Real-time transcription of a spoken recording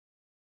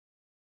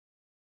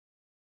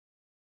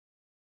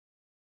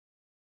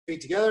Feet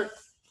together.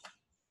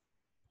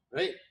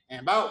 Ready?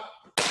 And bow.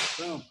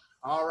 Boom.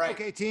 All right.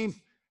 Okay, team.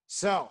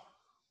 So,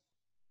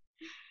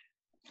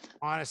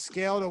 on a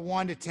scale of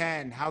 1 to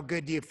 10, how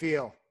good do you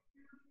feel?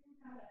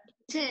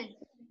 10.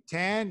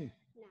 10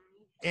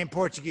 in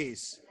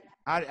Portuguese.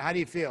 How do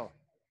you feel?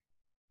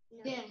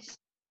 Yes.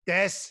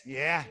 Yes.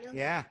 Yeah.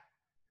 Yeah.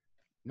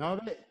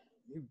 No,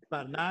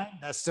 about 9.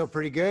 That's still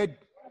pretty good.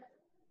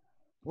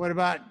 What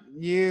about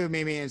you,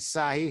 Mimi and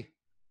Sahi?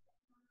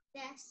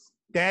 Yes.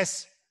 Des?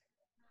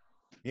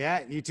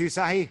 Yeah, you too,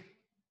 Sahi?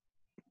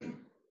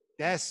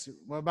 Des?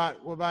 What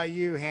about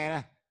you,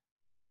 Hannah?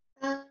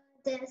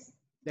 Yes.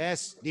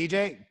 Des?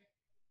 DJ?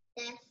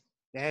 Yes.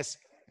 Des?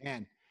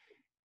 Man,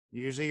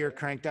 usually you're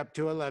cranked up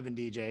to 11,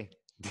 DJ.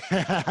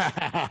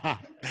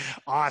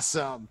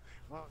 Awesome.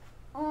 Well,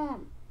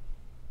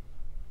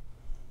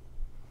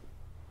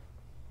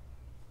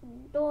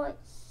 2, 3, 2,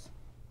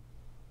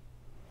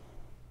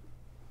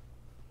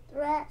 3, 2, 3,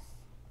 4,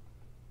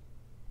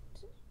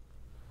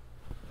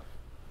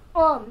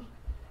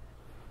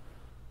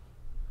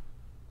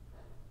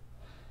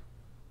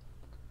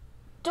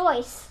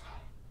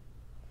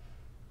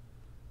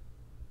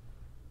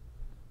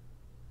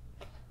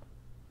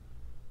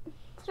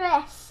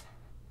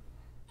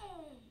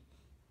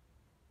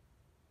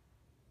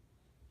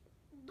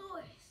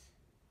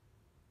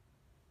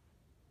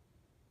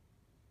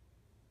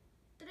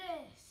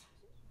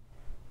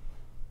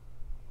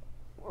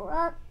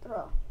 5, 4, 5, 5,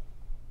 6,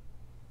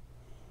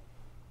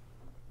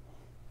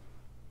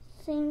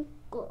 7,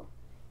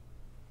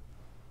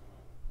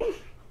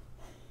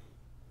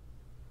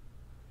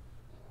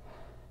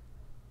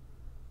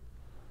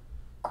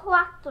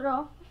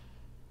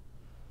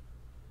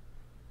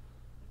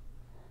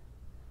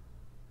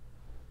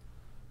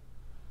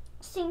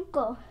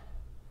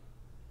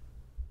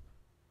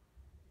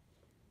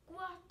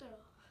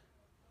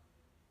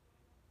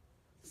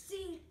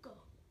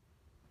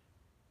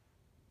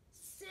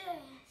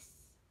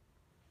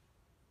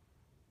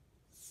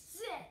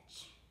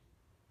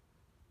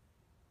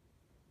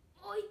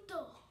 8,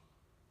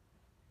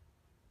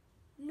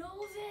 9,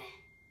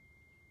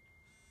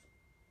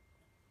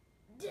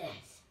 10.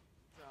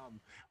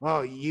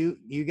 well,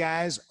 you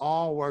guys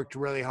all worked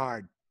really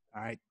hard.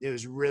 All right. It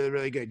was really,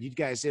 really good. You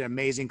guys did an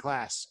amazing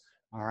class.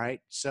 All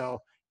right.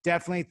 So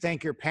definitely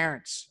thank your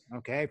parents,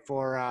 okay,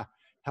 for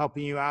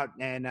helping you out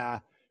and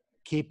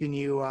keeping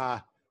you,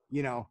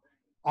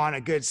 on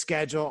a good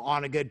schedule,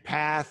 on a good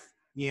path.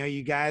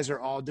 You guys are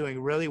all doing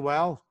really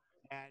well.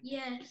 And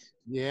Yes.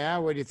 yeah,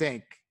 what do you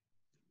think?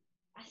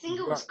 I think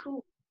it was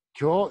cool.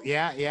 Cool.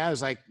 Yeah. Yeah. It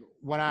was like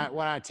 1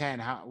 out of 10.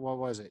 What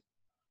was it?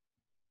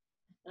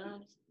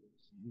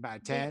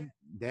 About 10.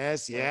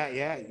 Yes.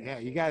 Yeah.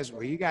 You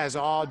guys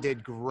all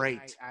did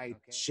great. I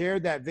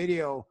shared that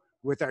video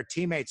with our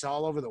teammates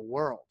all over the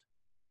world,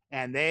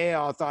 and they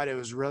all thought it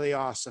was really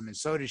awesome. And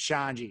so did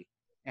Shanji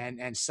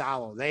and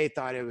Salo. They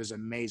thought it was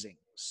amazing.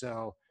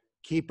 So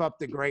keep up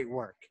the great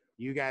work.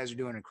 You guys are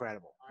doing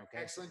incredible.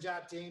 Okay. Excellent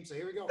job, team. So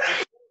here we go.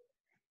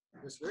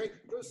 That's great.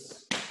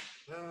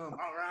 Boom.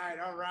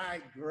 All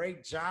right.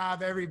 Great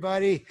job,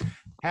 everybody.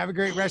 Have a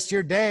great rest of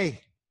your day.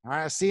 All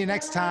right. I'll see you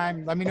next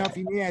time. Let me know if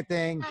you need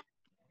anything.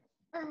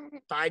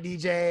 Bye,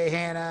 DJ,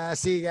 Hannah.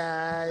 See you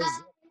guys.